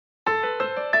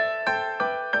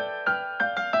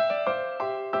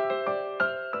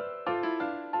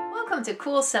Welcome to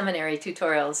Cool Seminary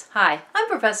Tutorials. Hi, I'm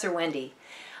Professor Wendy.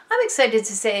 I'm excited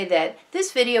to say that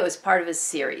this video is part of a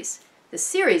series. The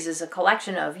series is a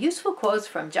collection of useful quotes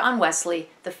from John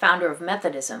Wesley, the founder of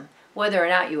Methodism. Whether or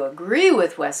not you agree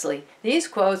with Wesley, these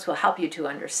quotes will help you to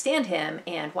understand him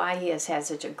and why he has had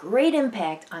such a great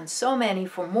impact on so many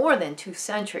for more than 2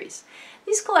 centuries.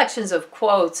 These collections of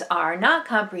quotes are not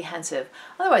comprehensive,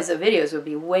 otherwise the videos would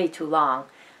be way too long.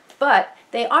 But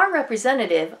they are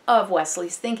representative of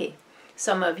Wesley's thinking.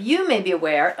 Some of you may be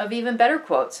aware of even better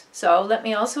quotes, so let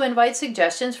me also invite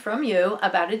suggestions from you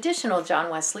about additional John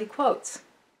Wesley quotes.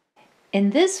 In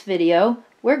this video,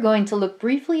 we're going to look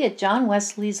briefly at John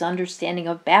Wesley's understanding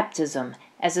of baptism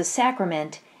as a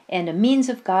sacrament and a means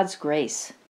of God's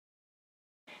grace.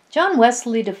 John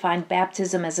Wesley defined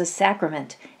baptism as a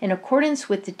sacrament in accordance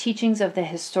with the teachings of the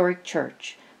historic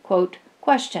church. Quote,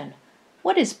 question,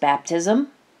 what is baptism?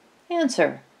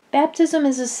 Answer: baptism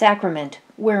is a sacrament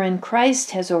wherein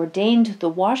Christ has ordained the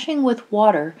washing with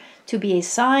water to be a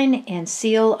sign and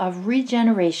seal of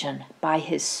regeneration by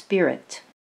His Spirit.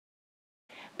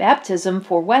 Baptism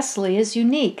for Wesley is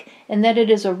unique in that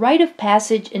it is a rite of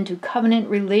passage into covenant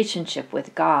relationship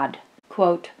with God.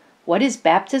 Quote, what is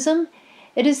baptism?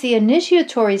 It is the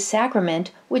initiatory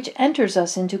sacrament which enters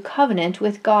us into covenant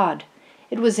with God.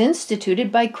 It was instituted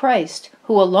by Christ,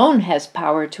 who alone has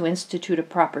power to institute a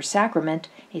proper sacrament,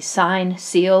 a sign,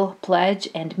 seal, pledge,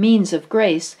 and means of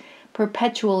grace,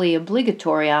 perpetually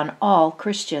obligatory on all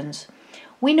Christians.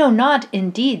 We know not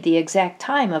indeed the exact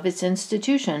time of its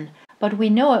institution, but we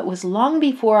know it was long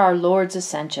before our Lord's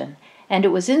ascension, and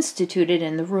it was instituted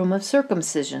in the room of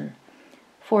circumcision.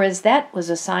 For as that was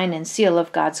a sign and seal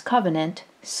of God's covenant,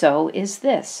 so is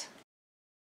this.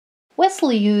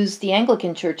 Wesley used the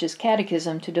Anglican Church's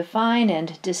catechism to define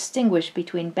and distinguish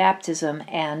between baptism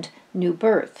and new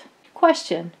birth.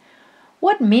 Question: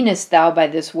 what meanest thou by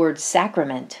this word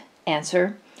sacrament?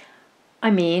 Answer: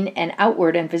 I mean an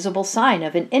outward and visible sign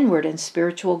of an inward and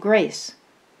spiritual grace.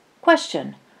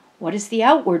 Question: what is the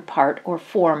outward part or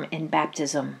form in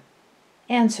baptism?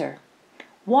 Answer: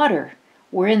 water,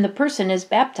 wherein the person is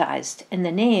baptized in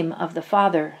the name of the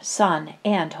Father, Son,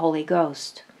 and Holy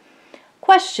Ghost.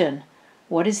 Question: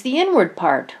 what is the inward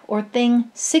part or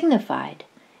thing signified?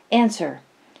 Answer: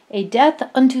 a death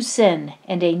unto sin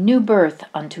and a new birth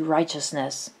unto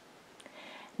righteousness.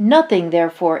 Nothing,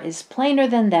 therefore, is plainer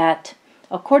than that,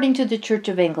 according to the Church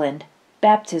of England,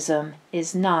 baptism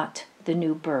is not the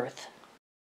new birth.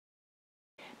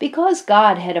 Because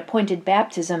God had appointed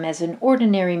baptism as an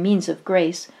ordinary means of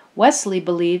grace, Wesley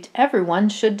believed everyone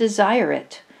should desire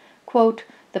it. Quote,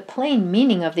 the plain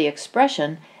meaning of the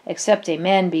expression, except a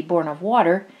man be born of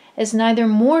water, is neither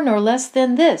more nor less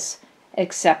than this,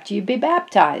 except you be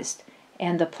baptized.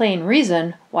 And the plain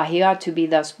reason why he ought to be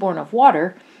thus born of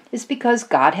water is because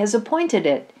God has appointed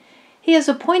it. He has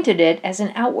appointed it as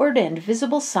an outward and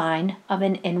visible sign of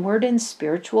an inward and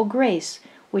spiritual grace,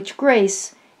 which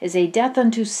grace is a death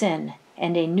unto sin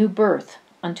and a new birth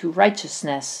unto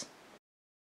righteousness.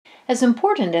 As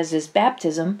important as is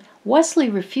baptism, Wesley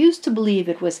refused to believe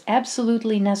it was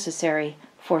absolutely necessary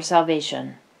for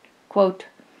salvation. Quote,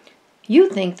 you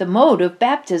think the mode of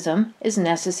baptism is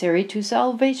necessary to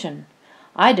salvation.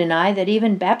 I deny that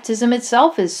even baptism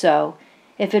itself is so.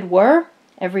 If it were,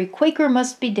 every Quaker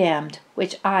must be damned,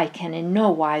 which I can in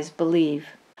no wise believe.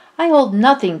 I hold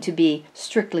nothing to be,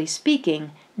 strictly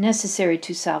speaking, necessary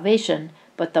to salvation,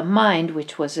 but the mind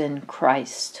which was in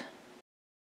Christ.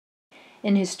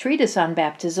 In his treatise on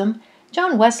baptism,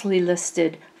 John Wesley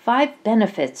listed 5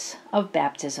 benefits of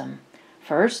baptism.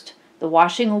 First, the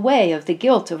washing away of the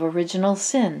guilt of original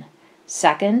sin.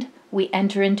 Second, we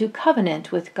enter into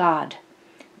covenant with God.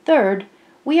 Third,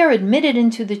 we are admitted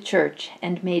into the church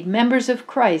and made members of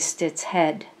Christ, its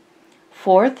head.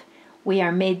 Fourth, we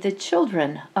are made the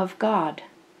children of God.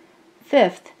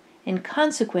 Fifth, in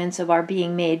consequence of our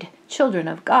being made children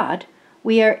of God,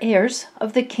 we are heirs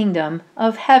of the kingdom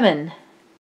of heaven.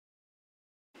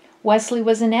 Wesley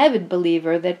was an avid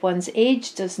believer that one's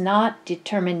age does not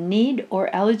determine need or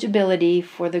eligibility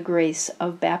for the grace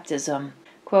of baptism.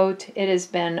 Quote, it has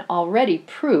been already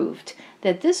proved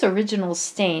that this original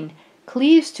stain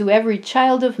cleaves to every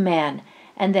child of man,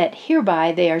 and that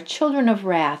hereby they are children of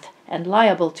wrath and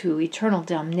liable to eternal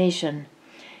damnation.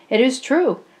 It is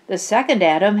true, the second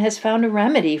Adam has found a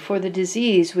remedy for the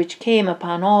disease which came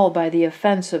upon all by the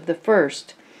offense of the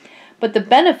first. But the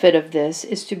benefit of this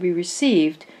is to be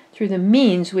received through the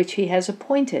means which he has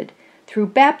appointed, through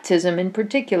baptism in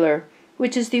particular,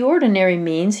 which is the ordinary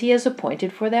means he has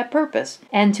appointed for that purpose,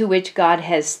 and to which God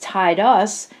has tied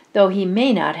us, though he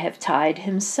may not have tied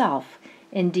himself.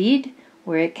 Indeed,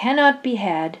 where it cannot be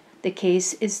had, the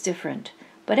case is different,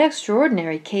 but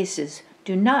extraordinary cases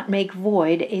do not make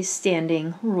void a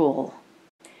standing rule.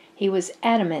 He was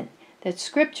adamant that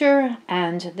Scripture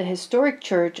and the historic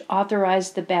Church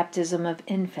authorized the baptism of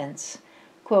infants.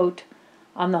 Quote,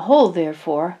 "On the whole,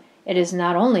 therefore, it is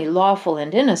not only lawful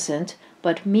and innocent,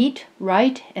 but meet,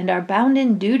 right, and are bound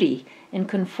in duty, in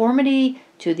conformity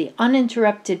to the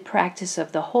uninterrupted practice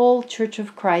of the whole Church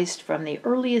of Christ from the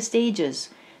earliest ages,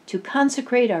 to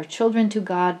consecrate our children to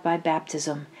God by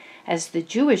baptism, as the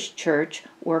Jewish Church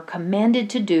were commanded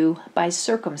to do by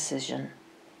circumcision."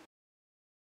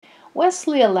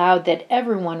 Wesley allowed that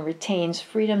everyone retains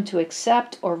freedom to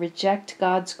accept or reject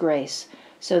God's grace,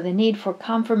 so the need for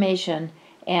confirmation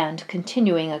and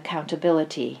continuing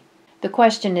accountability. The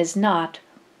question is not,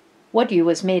 what you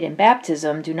was made in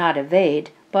baptism do not evade,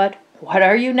 but what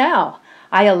are you now?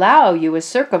 I allow you was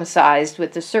circumcised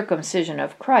with the circumcision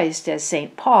of Christ, as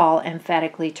St. Paul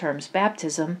emphatically terms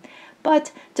baptism,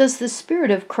 but does the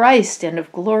Spirit of Christ and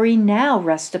of glory now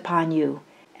rest upon you?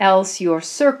 Else your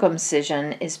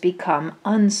circumcision is become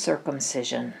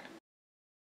uncircumcision.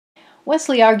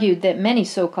 Wesley argued that many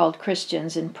so-called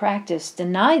Christians in practice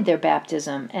denied their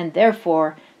baptism and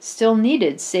therefore still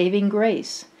needed saving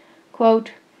grace.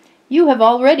 Quote, "You have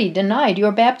already denied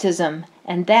your baptism,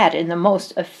 and that in the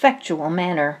most effectual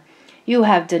manner. You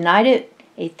have denied it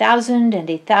 1,000 and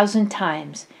 1,000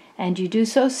 times, and you do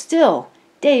so still,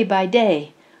 day by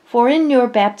day. For in your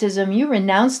baptism you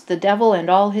renounced the devil and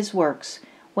all his works.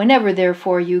 Whenever,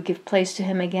 therefore, you give place to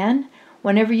him again,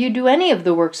 whenever you do any of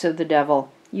the works of the devil,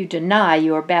 you deny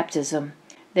your baptism.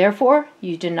 Therefore,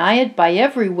 you deny it by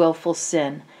every willful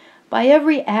sin, by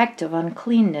every act of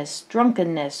uncleanness,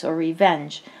 drunkenness, or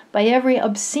revenge, by every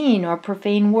obscene or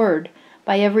profane word,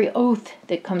 by every oath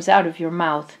that comes out of your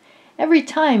mouth. Every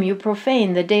time you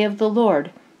profane the day of the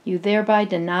Lord, you thereby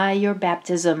deny your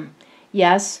baptism.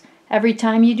 Yes, every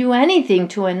time you do anything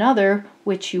to another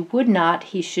which you would not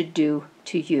he should do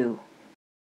to you."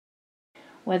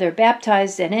 Whether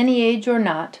baptized at any age or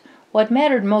not, what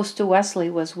mattered most to Wesley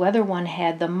was whether one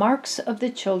had the marks of the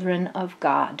children of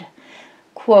God.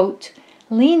 Quote,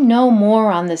 "Lean no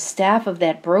more on the staff of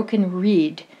that broken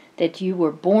reed, that you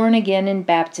were born again in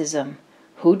baptism.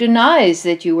 Who denies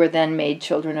that you were then made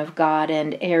children of God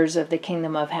and heirs of the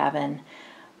kingdom of heaven?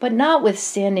 But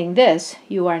notwithstanding this,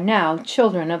 you are now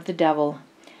children of the devil.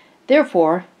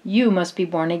 Therefore, you must be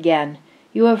born again.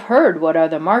 You have heard what are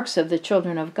the marks of the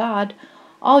children of God.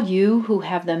 All you who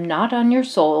have them not on your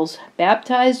souls,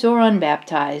 baptized or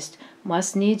unbaptized,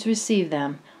 must needs receive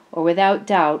them, or without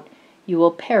doubt you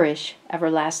will perish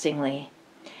everlastingly.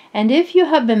 And if you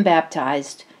have been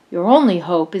baptized, your only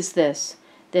hope is this,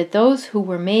 that those who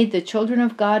were made the children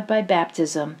of God by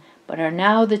baptism, but are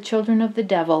now the children of the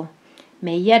devil,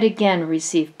 may yet again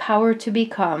receive power to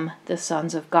become the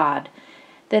sons of God,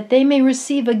 that they may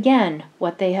receive again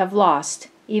what they have lost,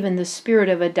 even the spirit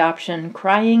of adoption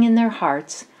crying in their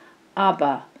hearts,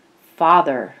 Abba,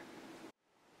 Father."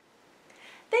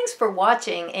 Thanks for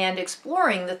watching and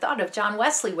exploring the thought of John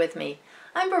Wesley with me.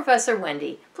 I'm Professor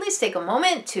Wendy. Please take a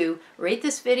moment to rate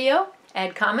this video,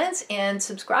 add comments, and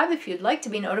subscribe if you'd like to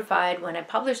be notified when I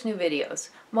publish new videos.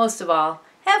 Most of all,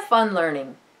 have fun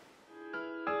learning.